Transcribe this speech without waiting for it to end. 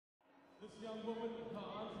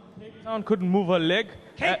Town couldn't move her leg.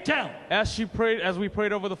 Cape Town. As we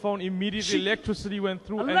prayed over the phone, immediately electricity went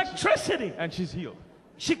through. Electricity. And she's healed.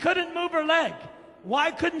 She couldn't move her leg. Why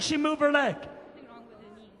couldn't she move her leg? Something wrong with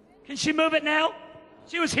her knee. Can she move it now?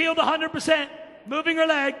 She was healed 100%, moving her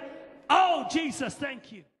leg. Oh, Jesus,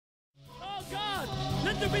 thank you. Oh, God,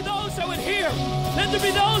 let there be those that would hear. Let there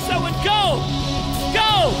be those that would go.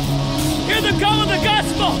 Go. Hear the go of the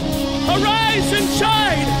gospel. Arise and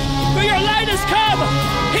shine, for your light has come.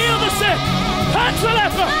 Heal the sick, cleanse the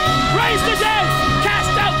leper, raise the dead,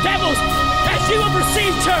 cast out devils. As you have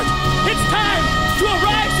received, church, it's time to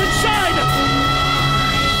arise and shine.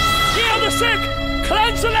 Heal the sick,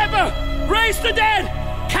 cleanse the leper, raise the dead,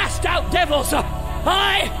 cast out devils.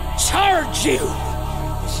 I charge you,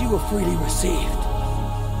 as you have freely received,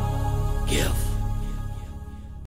 give.